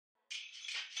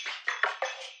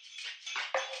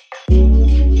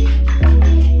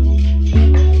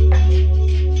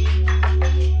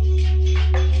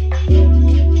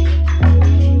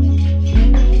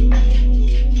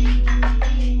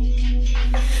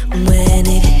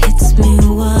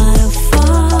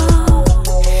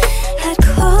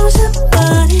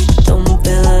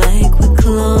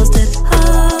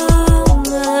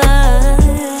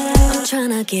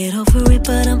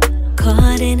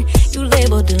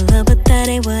love, but that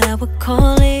ain't what I would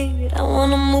call it. I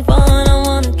wanna move on, I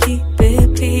wanna keep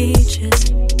it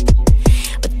peaches,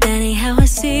 but that ain't how I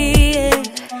see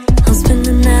it. I'm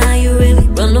spending now, you really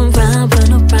run around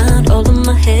all in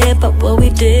my head about what we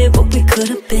did, what we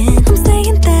could've been.